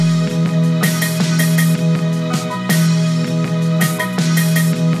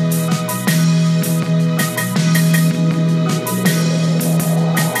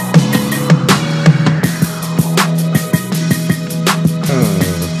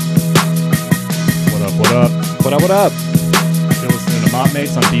What up, what up? You're listening to Mop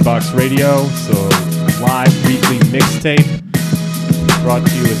Mates on D-Box Radio. So, live weekly mixtape brought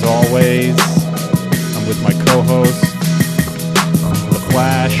to you as always. I'm with my co-host, The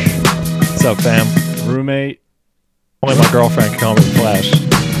Flash. What's up, fam? Roommate. Only my girlfriend can call me The Flash.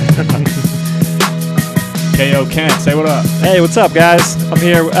 K.O. Kent, say what up. Hey, what's up, guys? I'm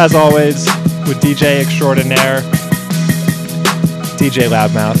here, as always, with DJ Extraordinaire, DJ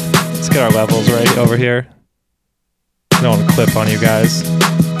Loudmouth. Let's get our levels right over here. Don't want to clip on you guys.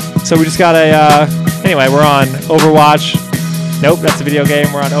 So we just got anyway, we're on Overwatch. Nope, that's a video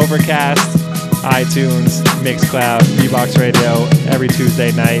game. We're on Overcast, iTunes, Mixcloud, D-Box Radio every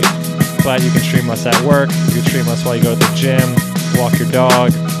Tuesday night. But you can stream us at work. You can stream us while you go to the gym, walk your dog,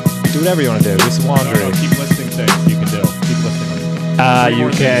 do whatever you want to do. Do some laundry. No, keep listing things you can do. Keep listing them.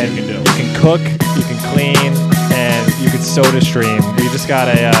 You can cook, you can clean, and you can soda stream. We just got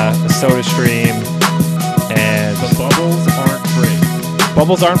a soda stream, and the bubbles aren't free.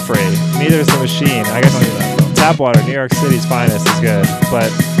 Bubbles aren't free. Neither is the machine. I guess tap water, New York City's finest, is good.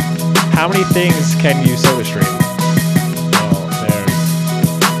 But how many things can you soda stream? Well, there's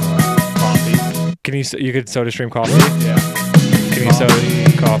coffee. You could soda stream coffee? Yeah. Can you soda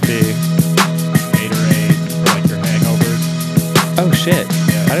coffee? Gatorade for like your hangovers. Oh shit.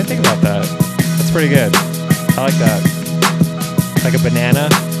 Yeah. I didn't think about that. That's pretty good. I like that. Like a banana?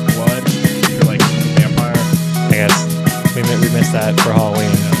 Blood for like a vampire. I guess we missed that for Halloween.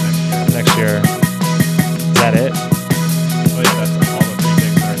 Yeah, Next year. Is that it? Oh yeah, that's all the three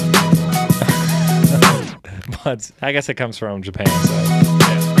things that are in the manual. But I guess it comes from Japan, so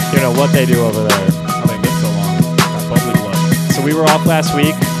Yeah. you know what they do over there. That's how they live so long. Got bubbly blood. So we were off last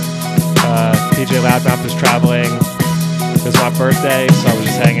week. DJ Loudmouth was traveling. It was my birthday, so I was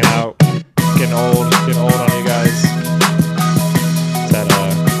just hanging out, getting old on you guys. That I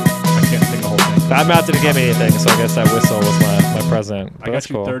can't sing the whole thing. Loudmouth didn't give me anything, so I guess that whistle was my present. But I that's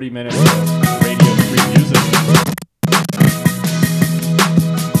got you cool. 30 minutes of radio-free music.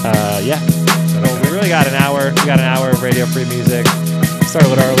 Yeah. Well, we really got an hour. We got an hour of radio-free music. Started a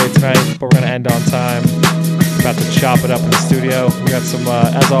little early tonight, but we're gonna end on time. About to chop it up in the studio. We got some,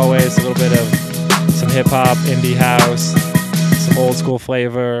 as always, a little bit of some hip-hop, indie house, some old-school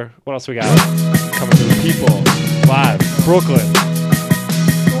flavor. What else we got? Coming to the people live, Brooklyn.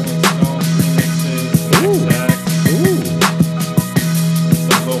 Rolling Stones remixes, Ooh. XX, Ooh,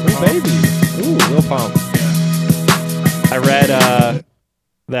 some Lil Pump. baby. Ooh, Lil Pump. Yeah. I read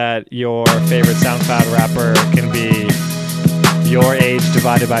that your favorite SoundCloud rapper can be your age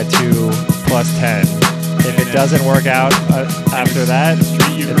divided by 2 plus 10. If it doesn't work out after that, The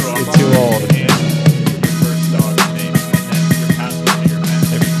street you grew up it's too on, old. and your first dog's name, and then your password to your pen.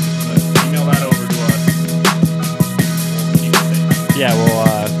 If you just want to email that over to us, we'll keep it safe. Yeah,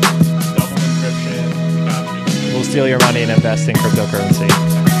 Double encryption, we got you. we'll steal your money and invest in cryptocurrency.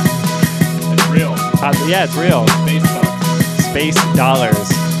 It's real. Yeah, it's real. Space bucks. Space dollars.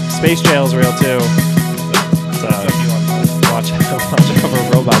 Space jail's real too. So What's up, Elon Musk? watch out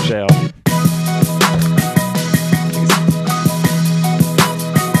for robot jail.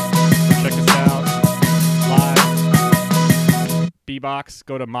 Check us out live. B-Box.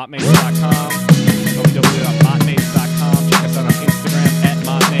 Go to mopmates.com. www.mopmates.com. Check us out on Instagram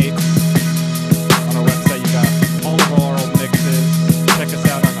 @mopmates. On our website, you got all of our old mixes. Check us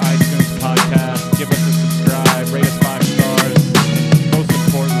out on iTunes podcast. Give us a subscribe. Rate us 5 stars. And most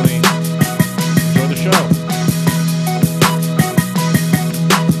importantly, enjoy the show.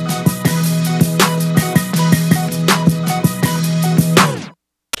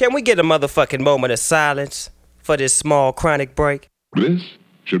 Can we get a motherfucking moment of silence for this small chronic break? This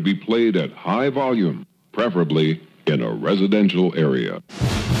should be played at high volume, preferably in a residential area.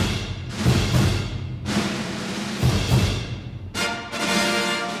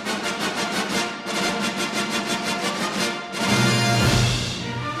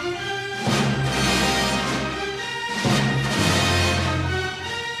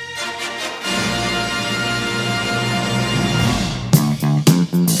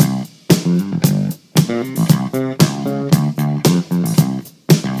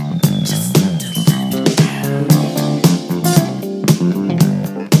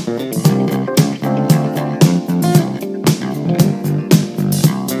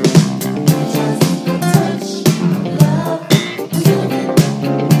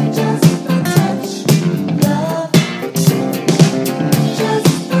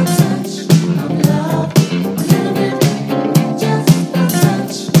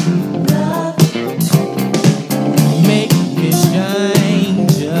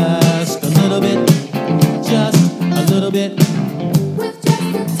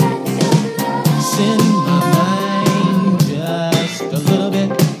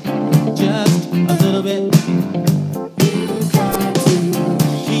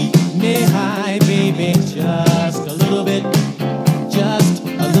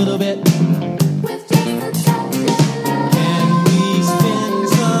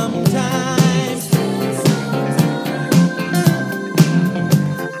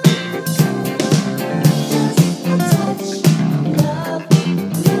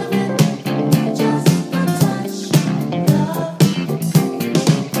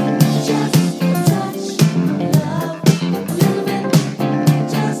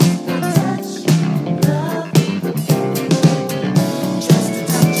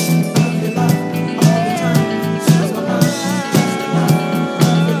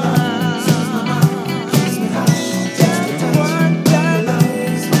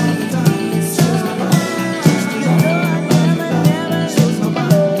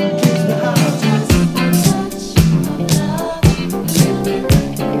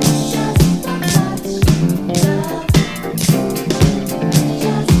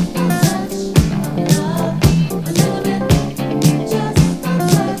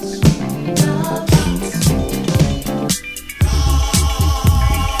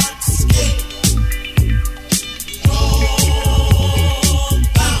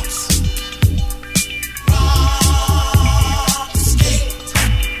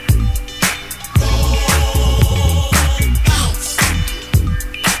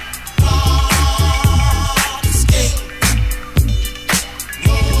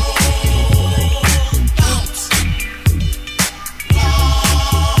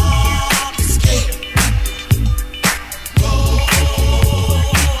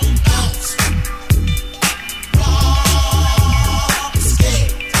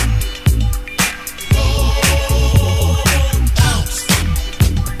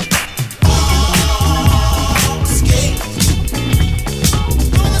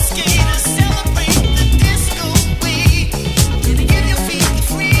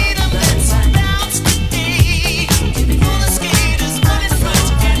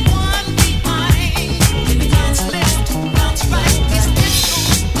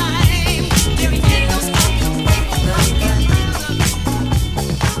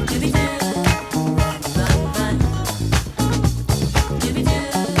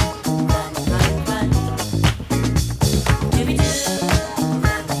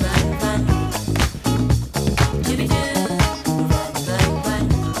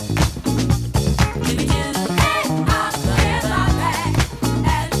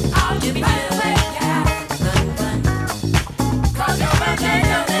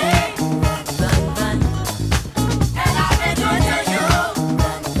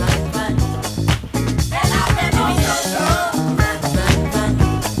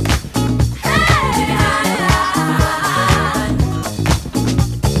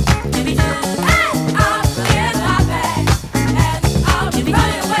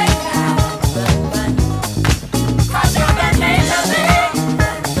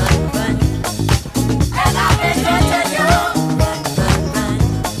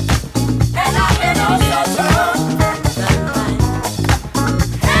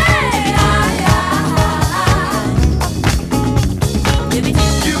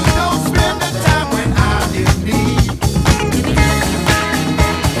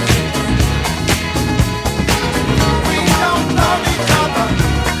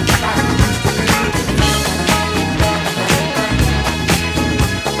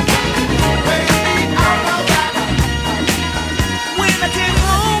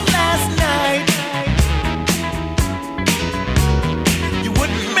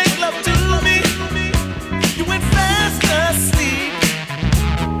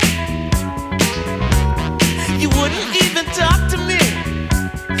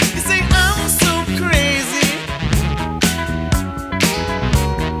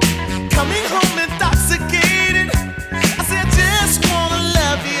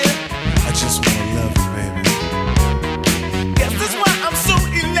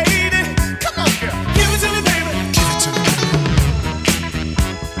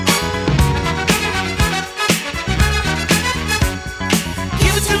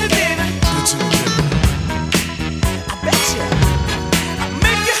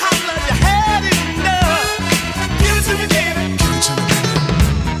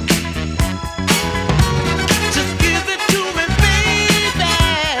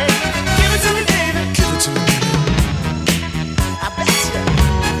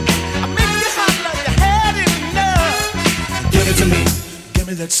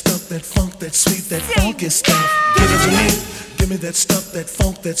 that sweet, that funky stuff. Give it to me. Give me that stuff, that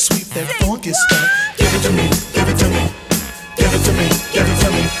funk, that sweet, that funky stuff. Give it to me. Give it to me. Give it to me. Give it to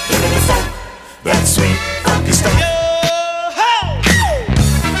me. Give me the funk, that sweet, funky stuff.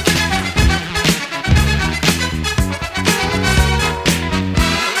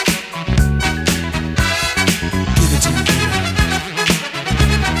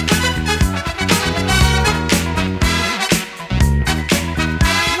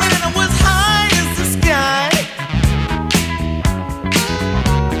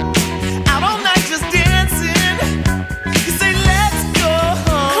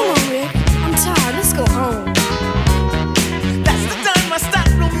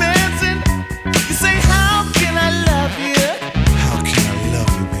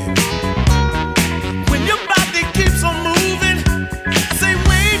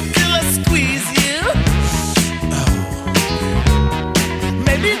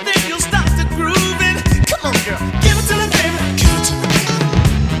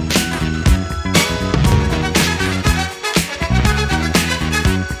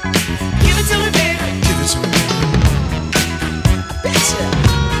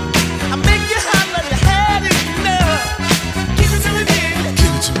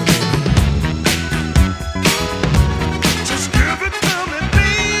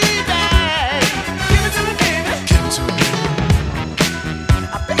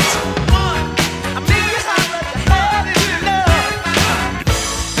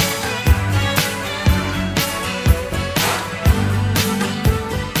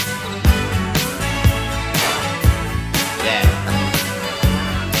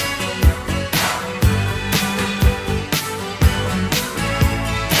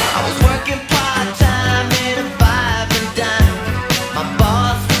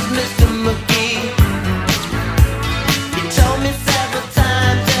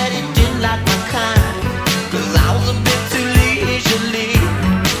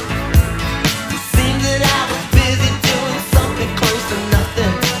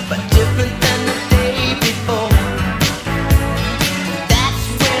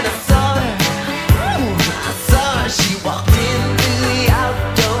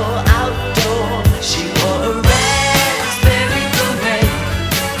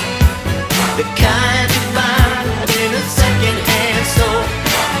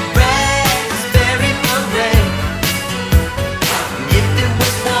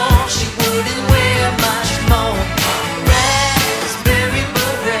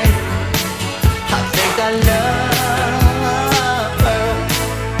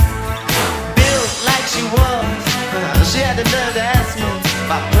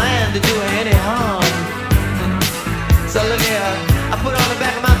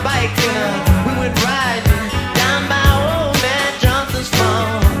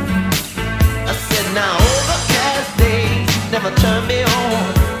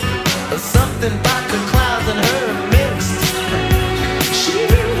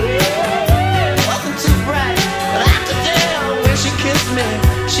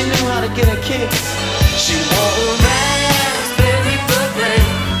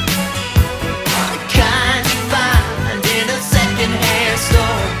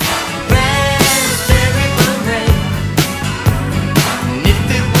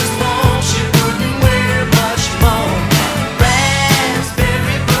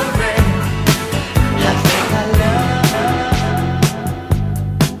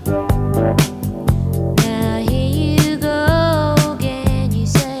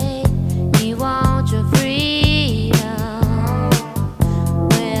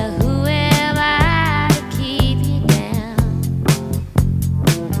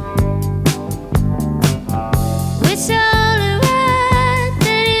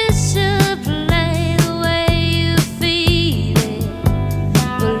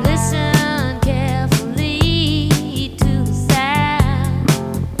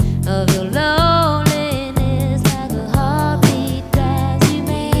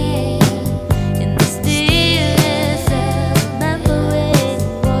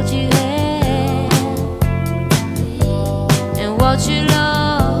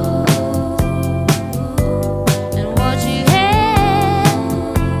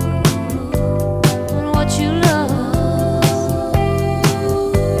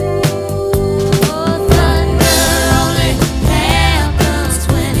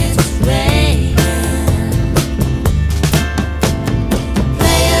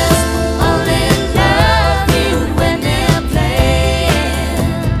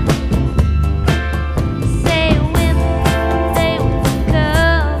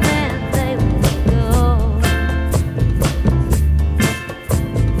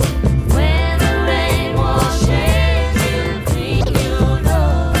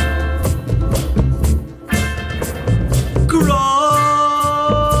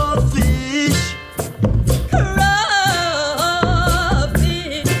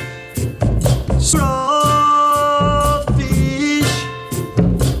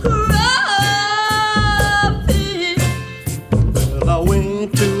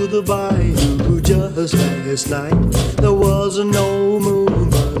 moonless night. There was no moon,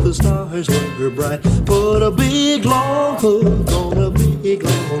 but the stars were bright. Put a big long hook on a big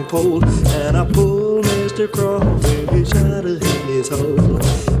long pole, and I pulled Mr. Crawfish out of his hole.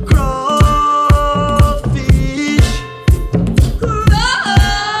 Crawfish, crawfish,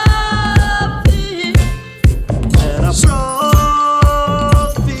 and I crawfish,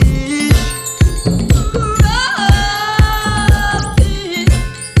 crawfish,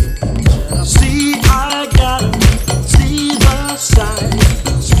 and I see I gotta see the sign,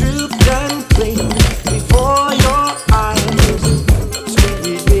 stripped and clean before your eyes.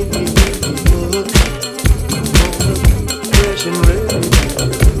 Sweet look, fresh and ready.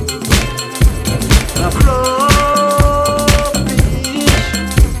 And I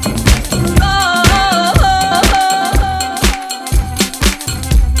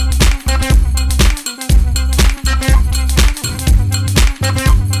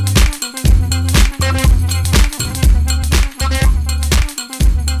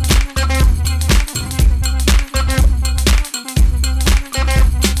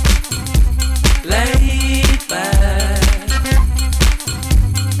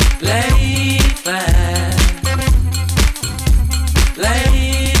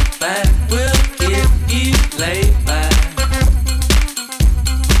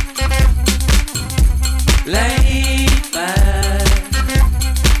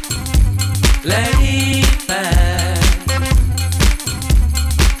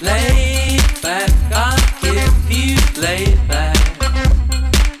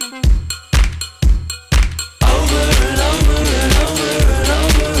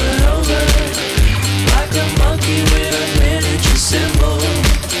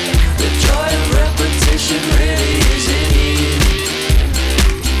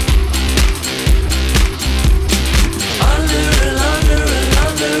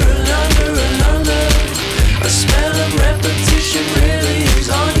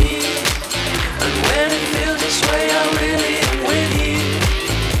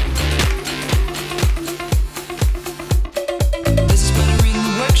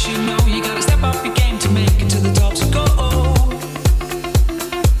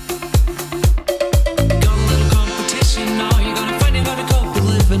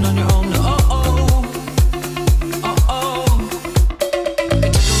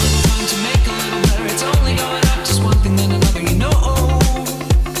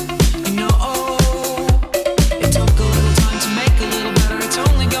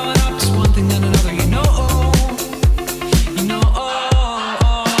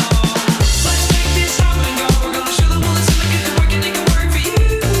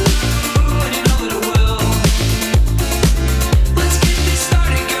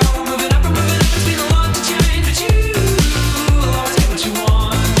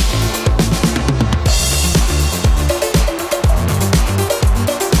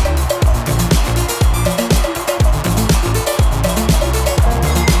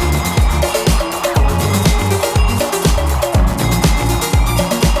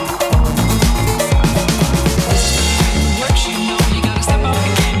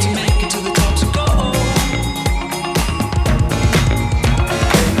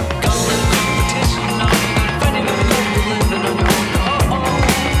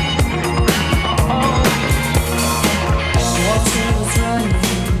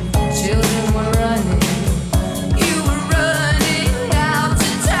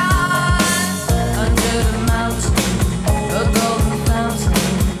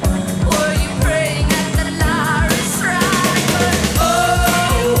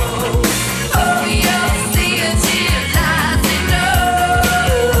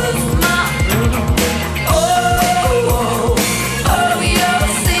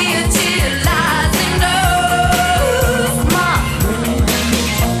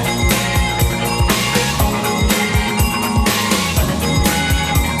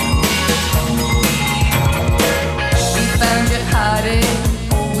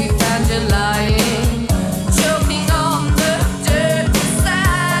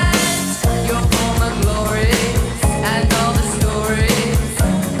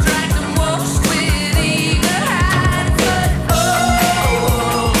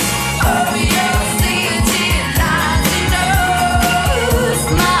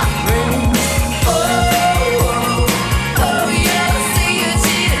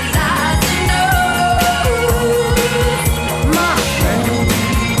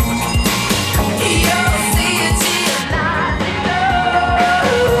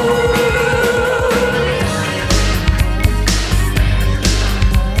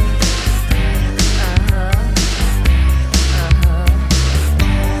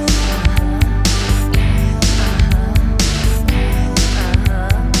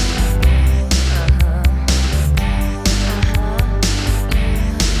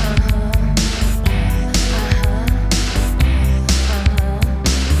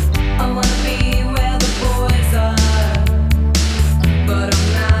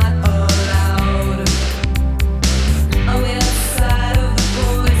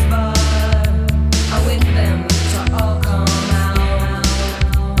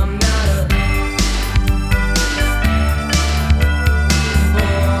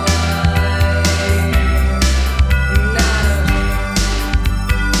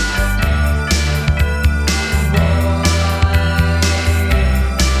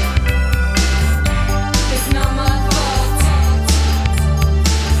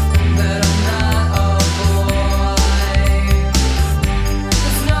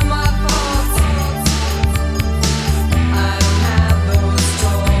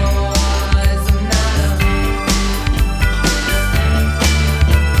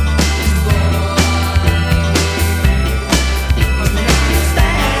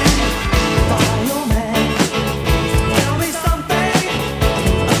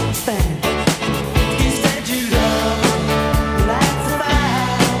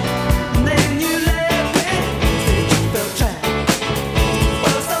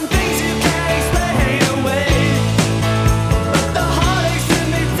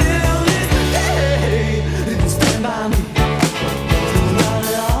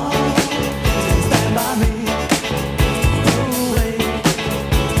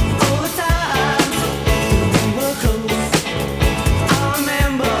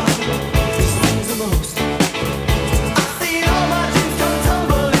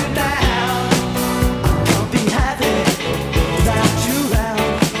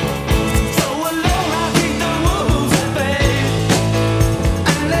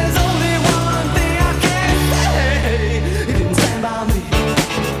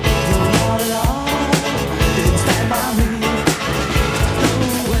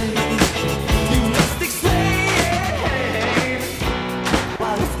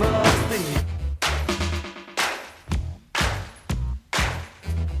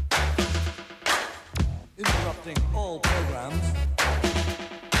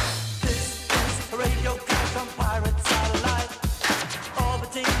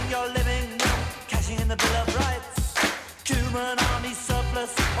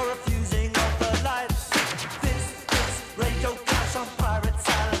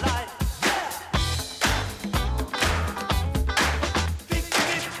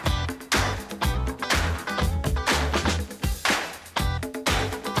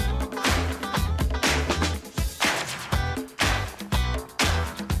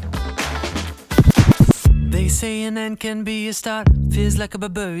say an end can be a start. Feels like a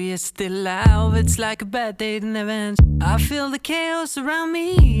barbarian still alive. It's like a bad day that never ends. I feel the chaos around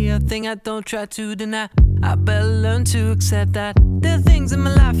me, a thing I don't try to deny. I better learn to accept that there are things in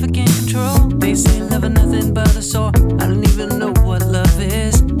my life I can't control. They say love is nothing but a sore. I don't even know what love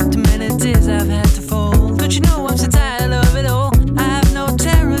is. Too many tears I've had to fold. Don't you know I'm so tired of it all? I have no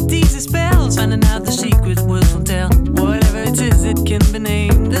terror of these spells. Finding out the secret words won't tell. Whatever it is, it can be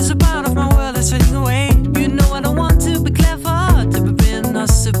named. There's a part of my world that's fading away. You know I don't want to be clever, to be being or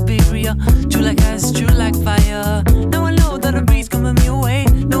superior. True like ice, true like fire. Now I know that a breeze can burn me away.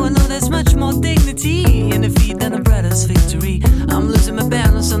 Now I know there's much more dignity in defeat than a brother's victory. I'm losing my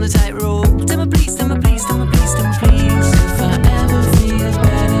balance on the tightrope. Tell me please, tell me please, tell me please, tell me please. If I ever feel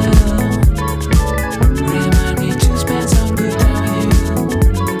better, remind me to spend some good time with you.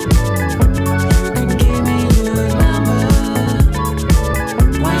 You can give me your number.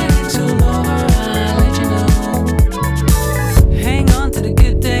 When it's all over, I'll let you know. Hang on to the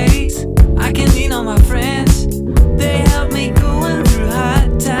good days. I can lean on my friends. They help me going through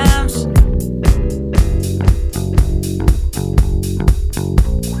hard times.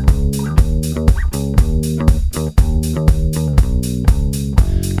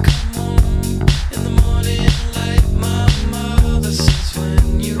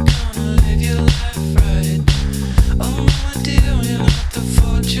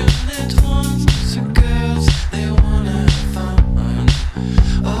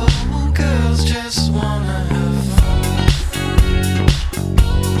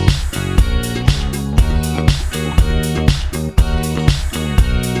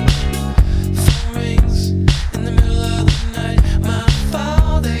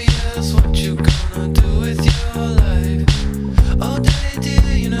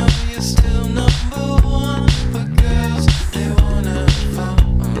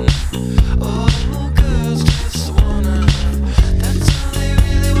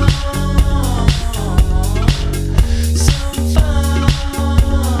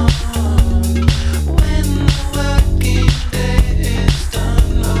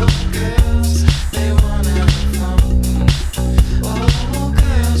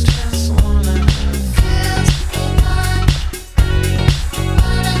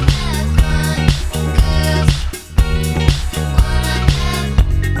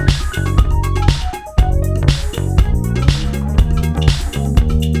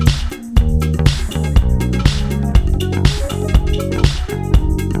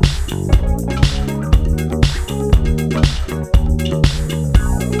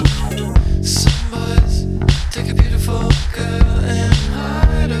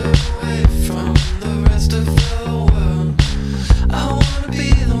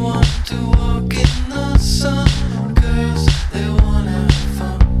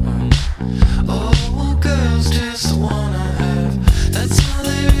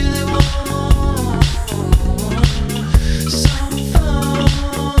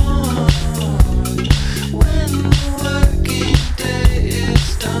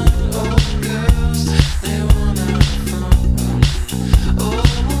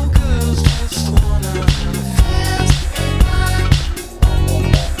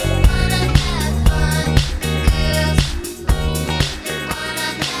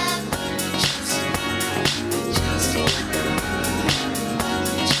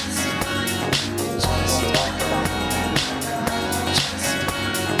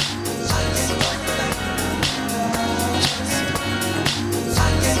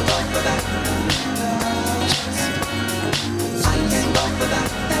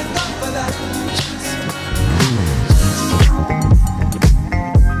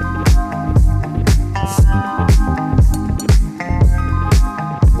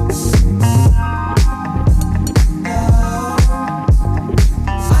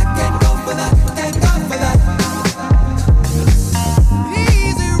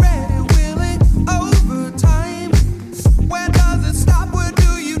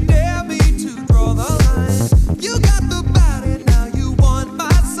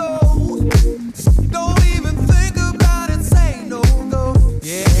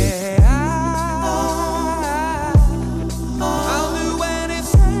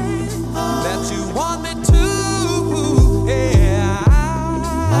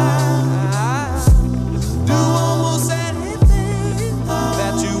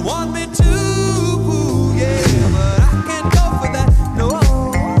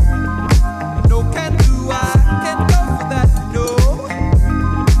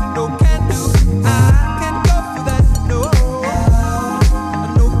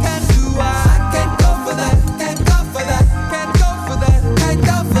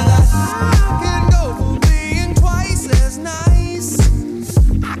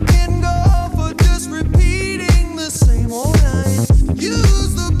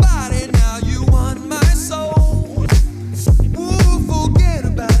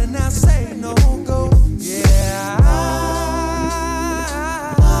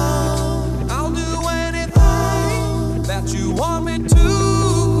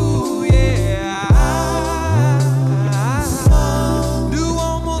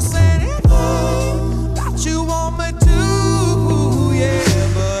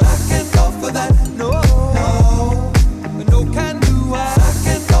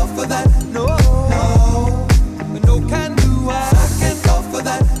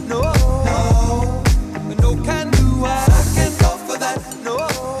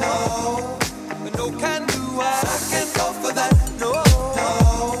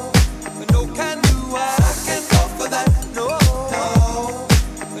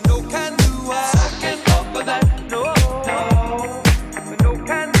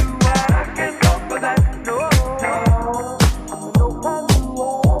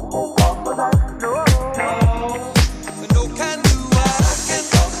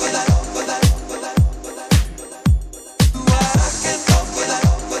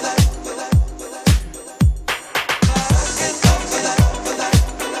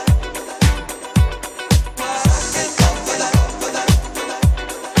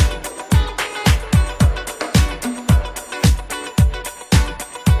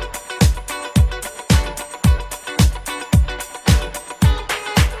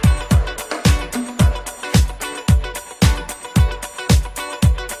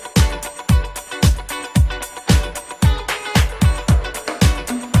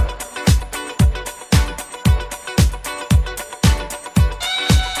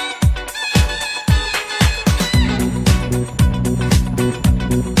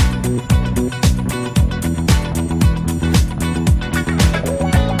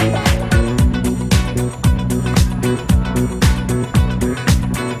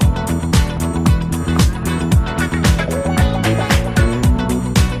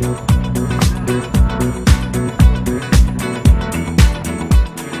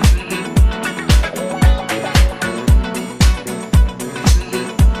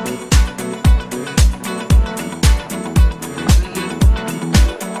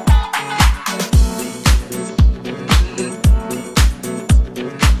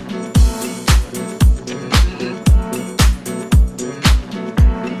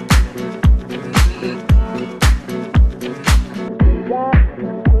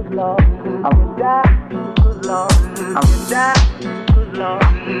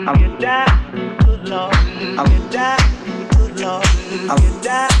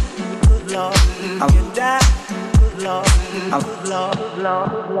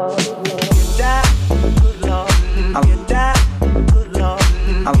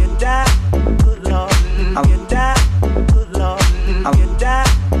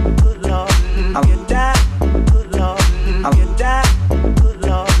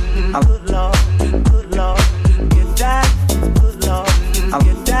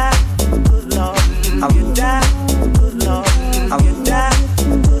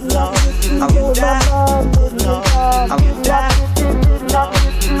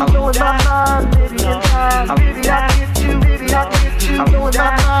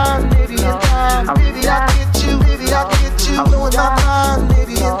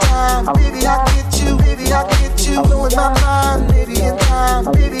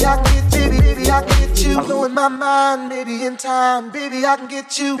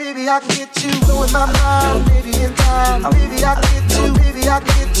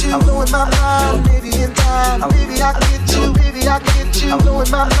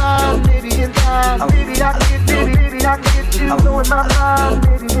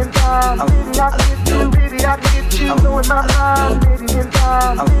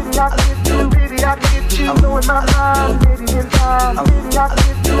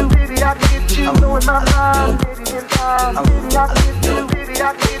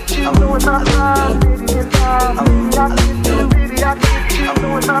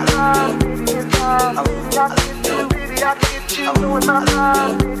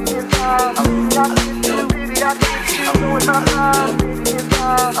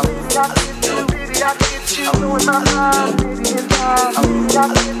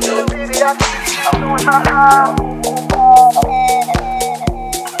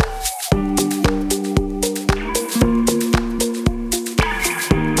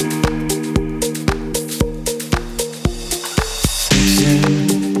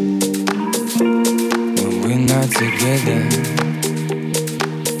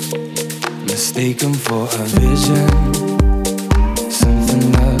 Mistaken for a vision,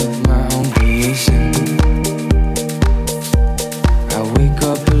 something of my own creation. I wake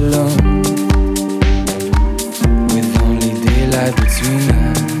up alone, with only daylight between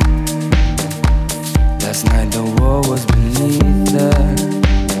us. Last night the wall was beneath us.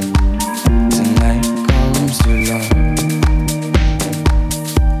 Tonight comes too long.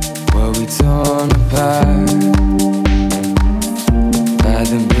 Were we torn apart by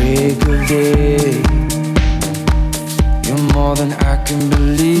the break of day? You're more than I can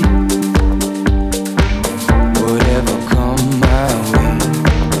believe. Whatever come my way.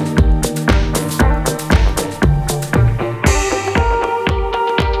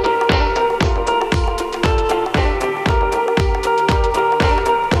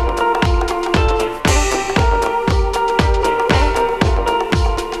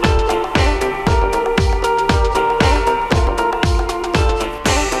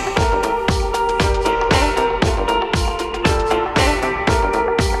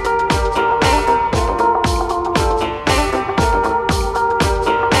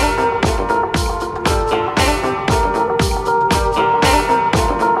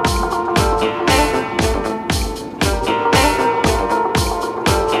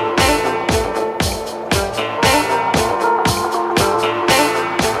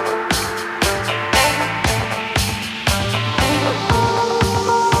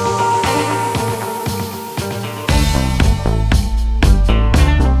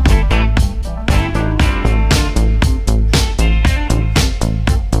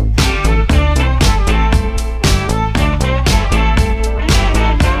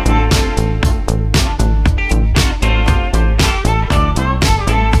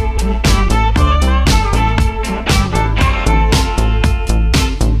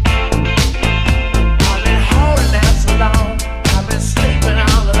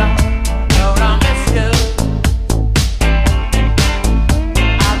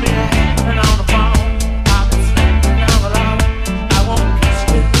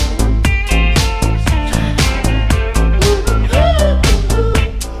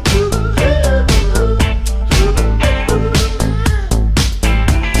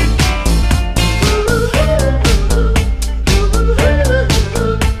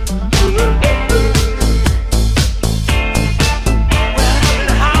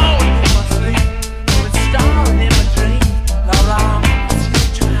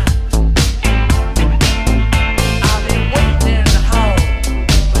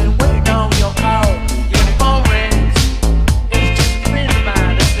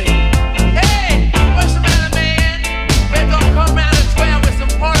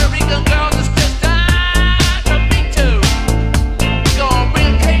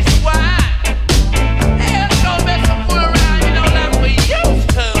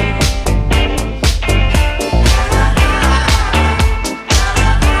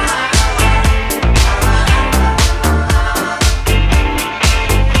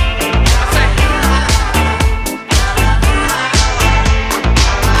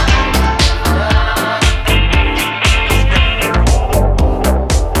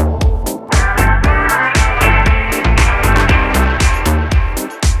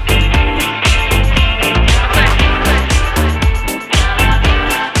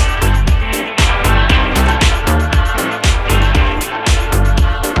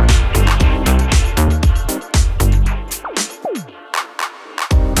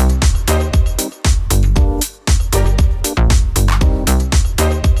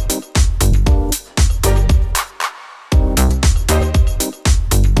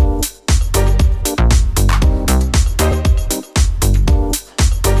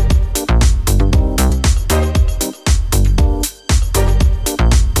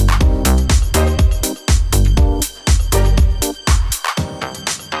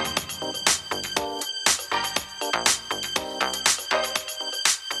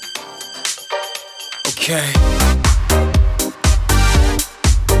 Okay.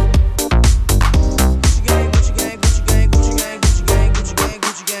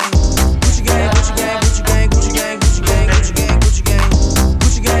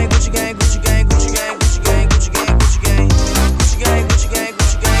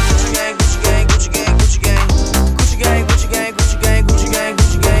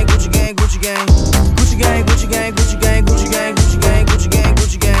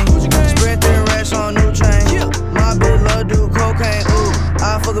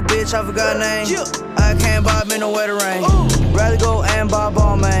 I forgot name. I can't buy me no wetter rain. Rather go and buy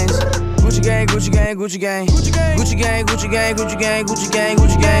ball mains. Gucci gang, Gucci gang, Gucci gang. Gucci gang, Gucci gang, Gucci gang, Gucci gang,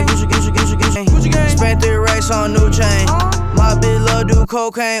 Gucci gang, Gucci gang, Gucci gang. Spent 3 racks on new chain. My bitch love do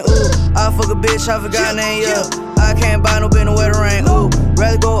cocaine. Ooh, I fuck a bitch, I forgot name. Yeah, I can't buy no bitch no wetter rain. Ooh,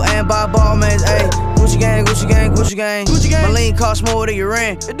 rather go and buy ball mains. Ayy. Gucci gang, Gucci gang, Gucci gang. Gucci gang. My lean cost more than your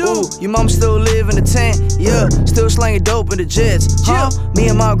rent. Ooh, your mama still live in the tent. Yeah, still slanging dope in the jets. Huh? Me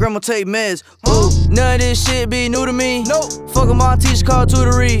and my grandma take meds. Ooh, none of this shit be new to me. Nope. Fuck with my teacher called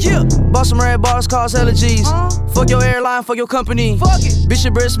tutory. Yeah. Bought some red bars, cause allergies. Fuck your airline, fuck your company. Fuck it. Bitch,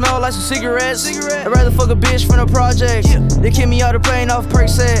 your breath smell like some cigarettes. I'd rather fuck a bitch from the project. Yeah. They kick me out the plane off perk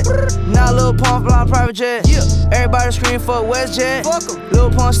set. Now Lil Pump flying private jet. Yeah. Everybody scream for WestJet. Fuck em. Lil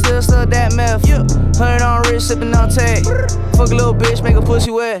Pump still stuck that meth. Yeah. 100 on wrist, sippin' on tag. Fuck a little bitch, make a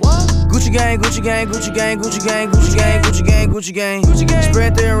pussy wet. What? Gucci gang, Gucci gang, Gucci gang, Gucci gang, Gucci gang, Gucci gang, Gucci gang, Gucci gang.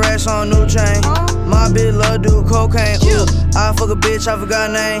 Spread 3 racks on new chain. My bitch love do cocaine. Ooh, I fuck a bitch, I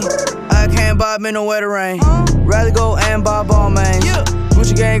forgot name. I can't buy me no wetter rain. Rather go and buy ball mains.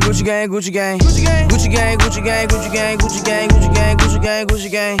 Gucci gang, Gucci gang, Gucci gang, Gucci gang, Gucci gang, Gucci gang, Gucci gang, Gucci gang, Gucci gang, Gucci gang,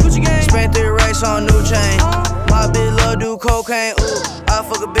 Gucci gang, Gucci gang. Spent 3 racks on new chain. My bitch love do cocaine. Ooh, I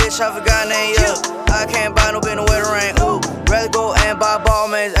fuck a bitch, I forgot name. Yeah, I can't buy no bitch no wetter rain. Ooh, rather go and buy ball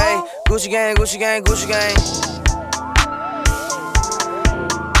mains. Ayy, Gucci gang, Gucci gang, Gucci gang.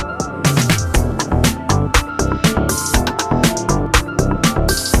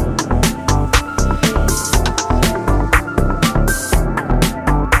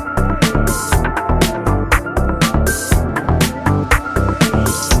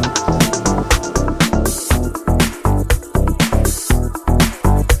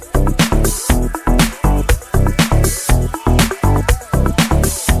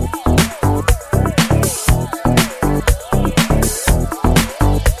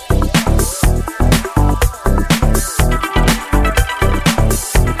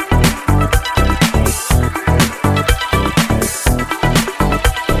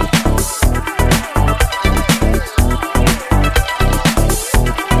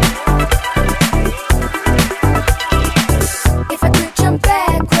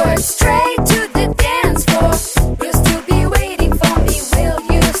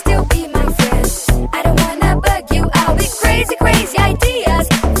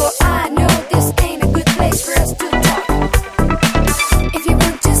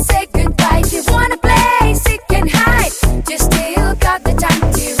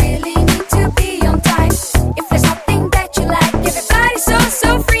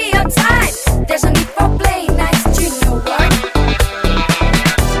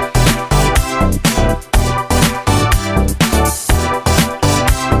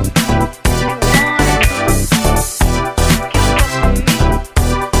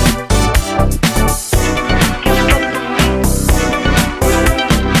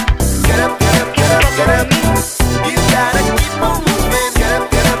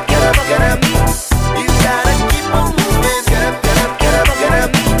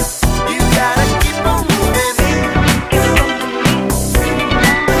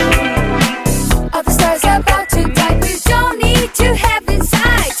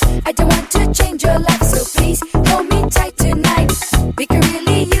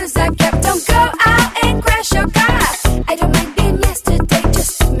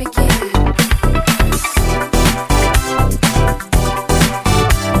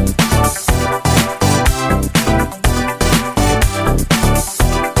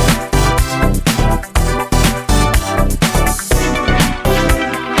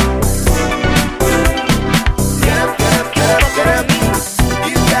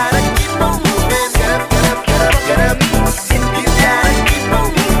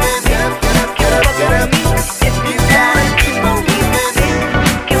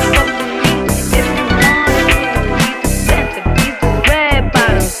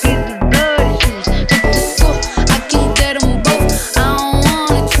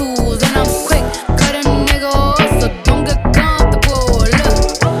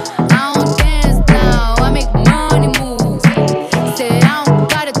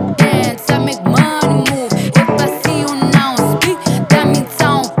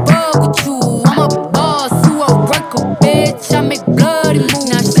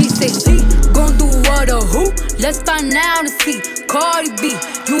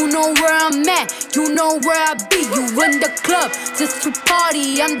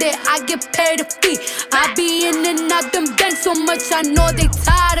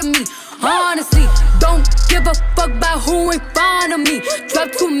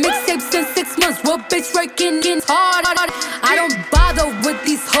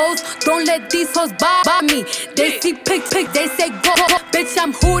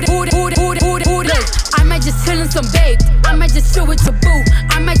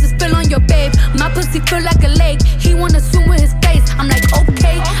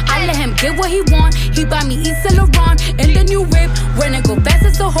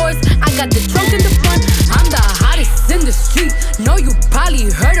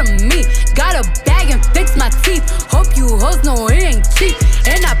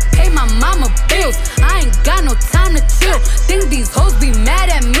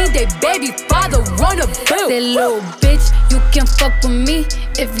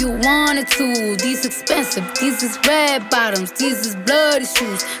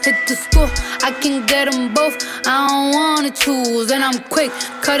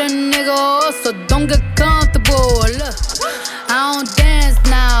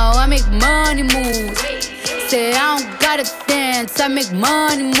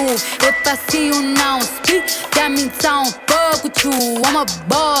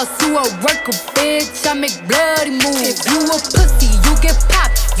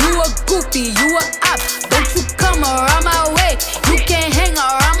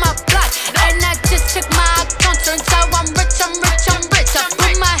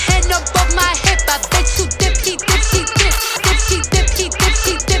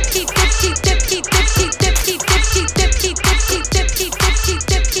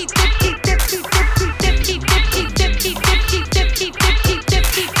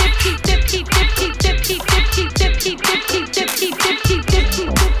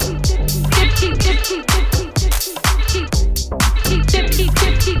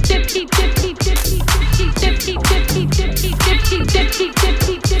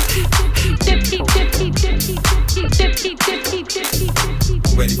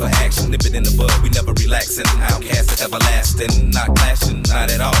 Ready for action, nip it in the bud, we never relaxing. Outcast and everlasting, not clashing, not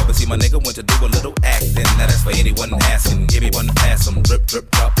at all. But see, my nigga went to do a little acting. Now that's for anyone asking, give me one to pass them. Drip,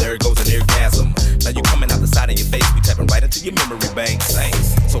 drip, drop, there goes an orgasm. Now you coming out the side of your face, we tapping right into your memory bank.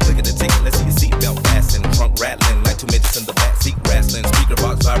 Thanks. So click at the ticket, let's see your seatbelt fasten. Trunk rattling like two midgets in the back seat wrestling. Speaker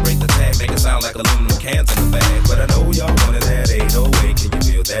box vibrate the tag, make it sound like aluminum cans in the bag. But I know y'all wanted that 808, can you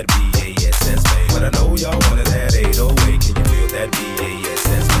feel that BASS bass? But I know y'all wanted that 808, can you feel that BASS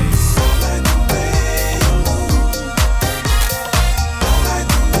bass?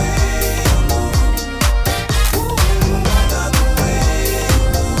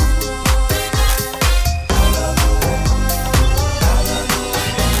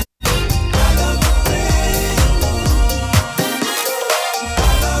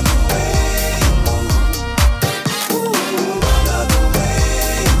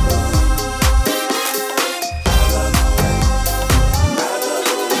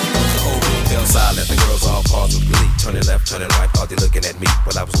 Turning left, turning right, thought they looking at me,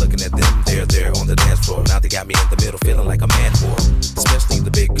 but I was looking at them. They're there on the dance floor. Now they got me in the middle, feeling like a man whore. Especially the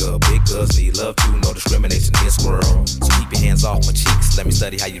big girls need love too, no discrimination here, squirrel. So keep your hands off my cheeks, let me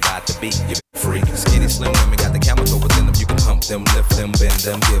study how you ride the beat. You freak, skinny, slim women got the chemical within them. You can pump them, lift them, bend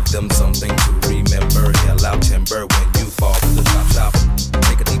them, give them something to remember. Hell out timber when you fall to the top.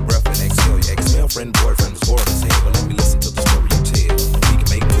 Take a deep breath and exhale. Your ex-girlfriend, boyfriend was bored as hell, but let me listen to the story you tell. We can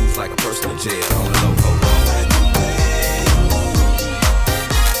make moves like a person in jail on the low, hold on.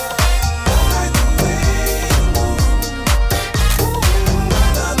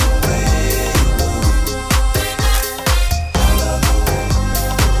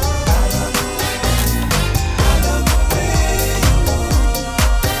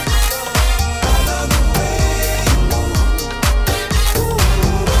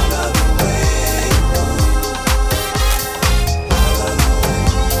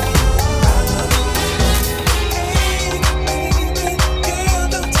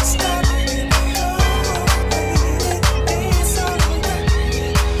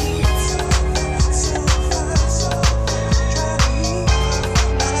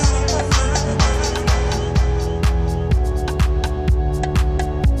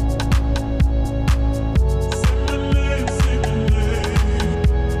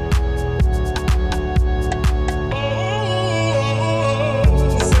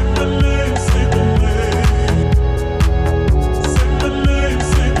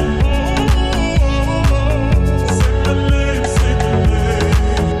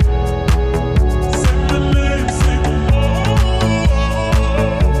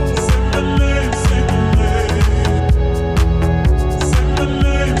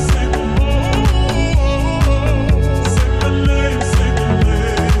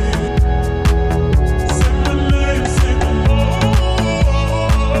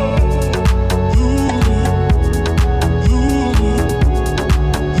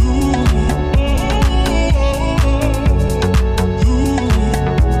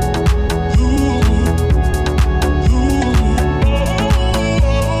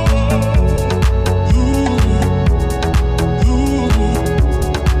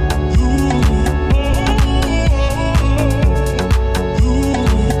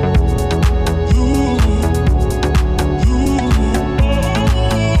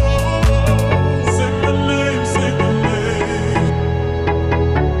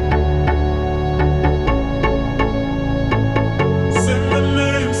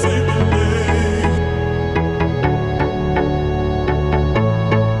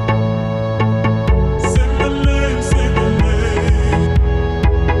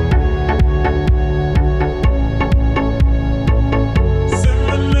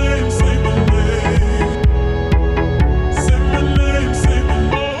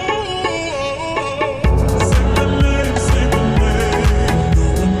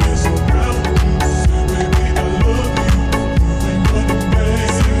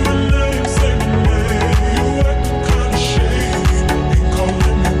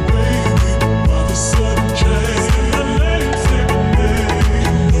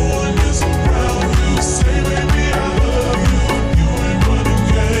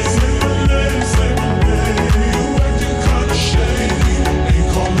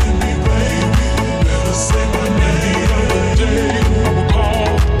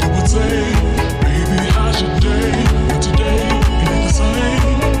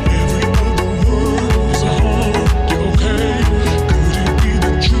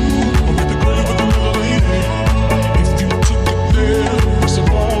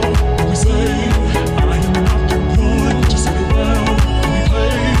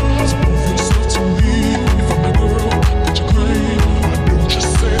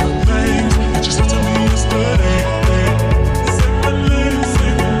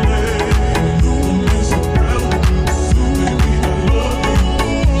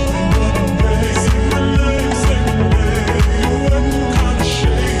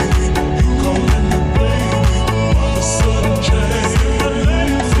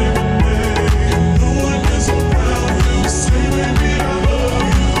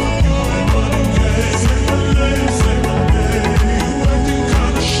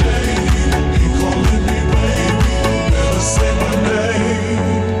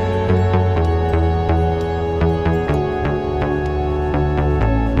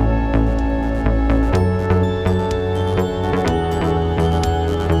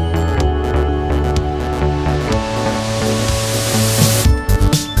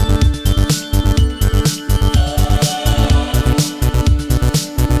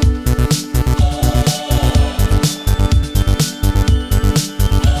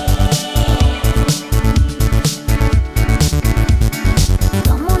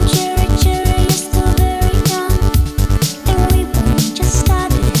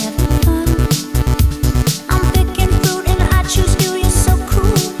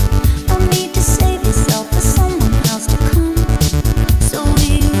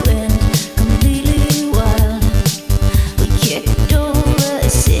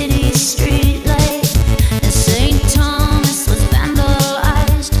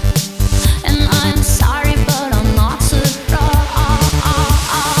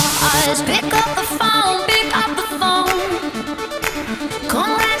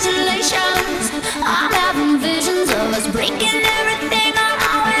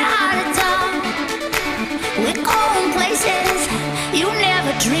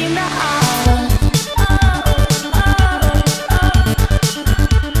 dreamed of.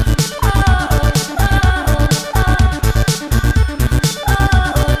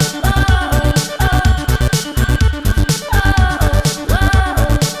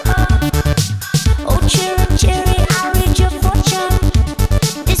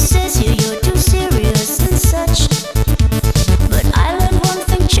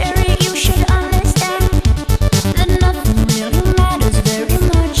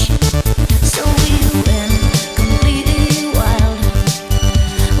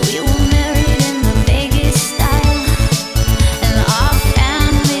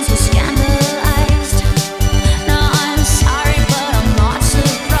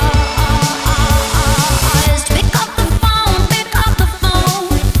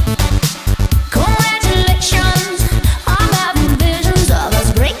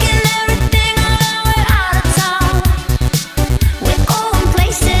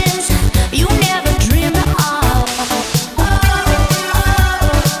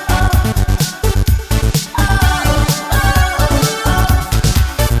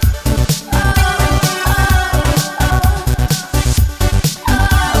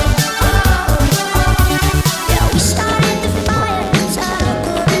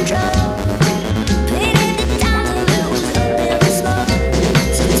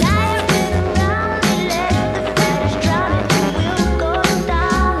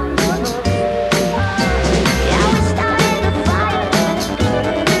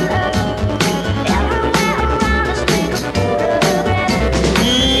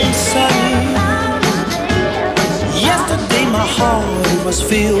 was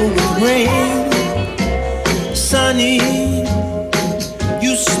filled with rain. Sunny,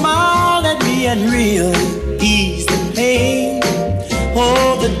 you smiled at me and really eased the pain.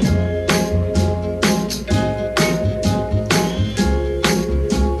 Oh, the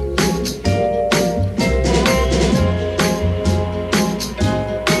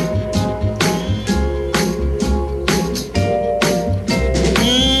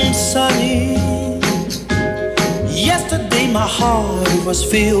my heart was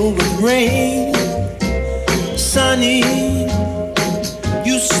filled with rain. Sunny,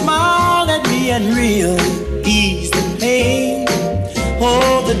 you smiled at me and really eased the pain.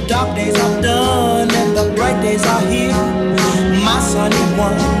 Oh, the dark days are done and the bright days are here. My sunny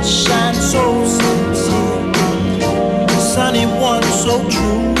one shines so sincere. Sunny one so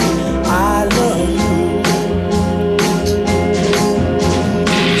true, I love you.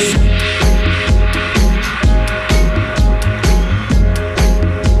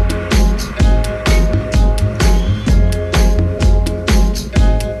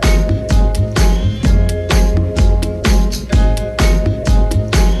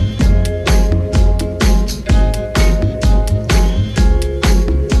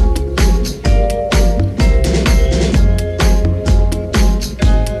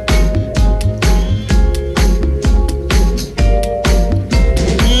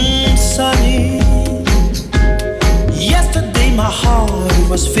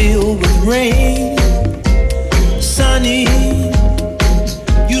 Was filled with rain. Sunny,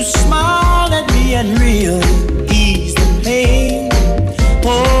 you smiled at me and really eased the pain.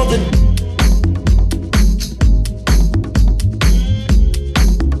 Oh, the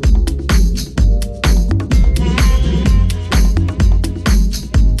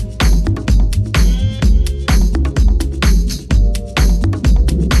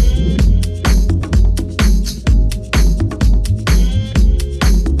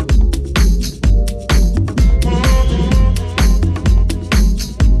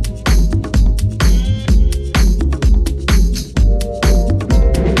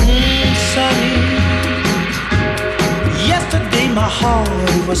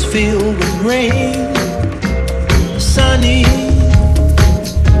was filled with rain. Sunny,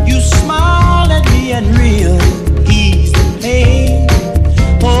 you smiled at me and really eased the pain.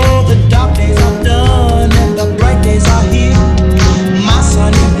 Oh, the dark days are done and the bright days are here. My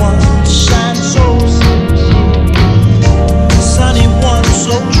sunny one shines so sincere. Sunny one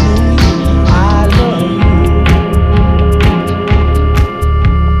so true, I love you.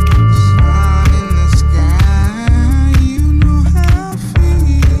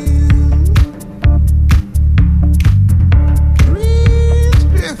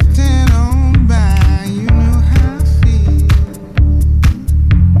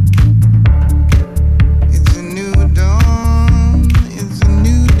 It's a new dawn.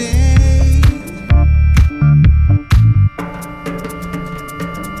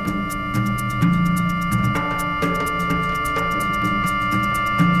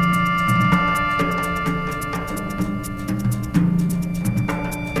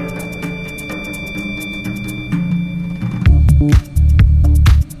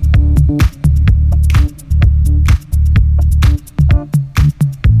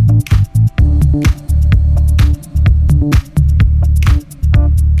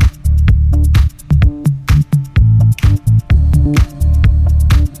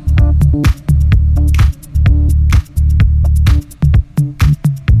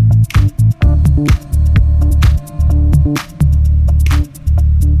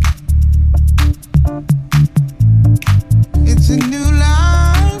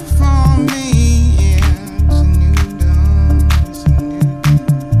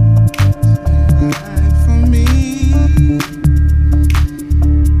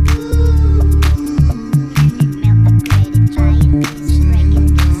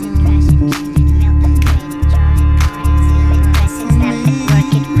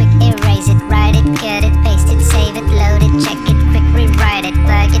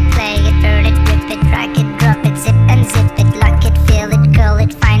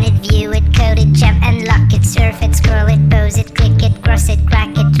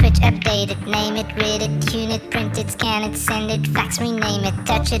 name it,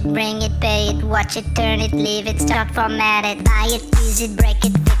 touch it, bring it, pay it, watch it, turn it, leave it, stock, format it, buy it, use it, break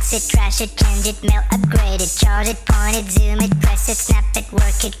it, fix it, trash it, change it, mail, upgrade it, charge it, point it, zoom it, press it, snap it,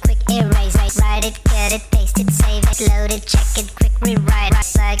 work it, quick erase it, write it, cut it, paste it, save it, load it, check it, quick rewrite it,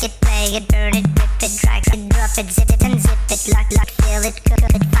 plug it, play it, burn it, rip it, drag it, drop it, zip it, unzip it, lock, fill it, cook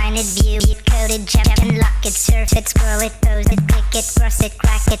it, find it, view it, code it, jump and lock it, surf it, scroll it, pose it, click it, cross it,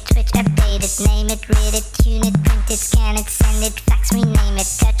 crack it, switch, update it, name it, read it, tune it, print it, scan it, send it, fax, rename it,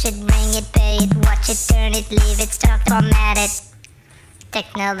 touch it, bring it, pay it, watch it, turn it, leave it, stock, format it.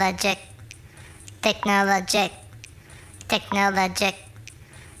 Technologic, technologic, technologic,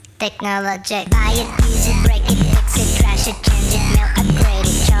 technologic. Buy it, use it, break it, fix it, trash it, change it, mail, upgrade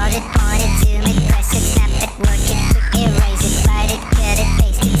it, charge it, point it, zoom it, press it, snap it, work it, quick erase it, write it, cut it,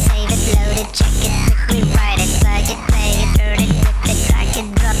 paste it, save it, load it, check it, quick rewrite it, plug it, play it, burn it, rip it, drag it,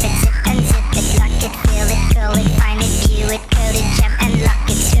 drop it, zip unzip it, lock it, fill it, call it, find it, view it, code it, jump and lock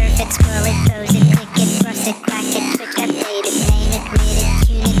it, surf it, scroll it, pose it, click it, cross it, crack it, switch, update it, name it, read it,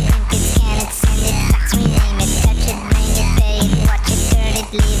 tune it, print it, scan it, send it, fax, rename it, touch it, bring it, pay it, watch it, turn it,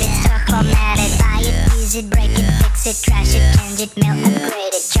 leave it, stock, format it, buy it, use it, break it, fix it, trash it, change it, mail,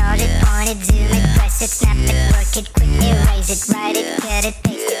 upgrade it, charge it, point it, zoom it, press it, snap it, work it, quick erase it, write it, cut it,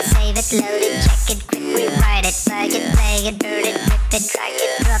 paste it, save it, load it, check it, quick rewrite it, plug it, play it, burn it, rip it, drag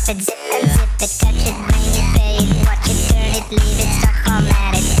it, drop it, zip and zip.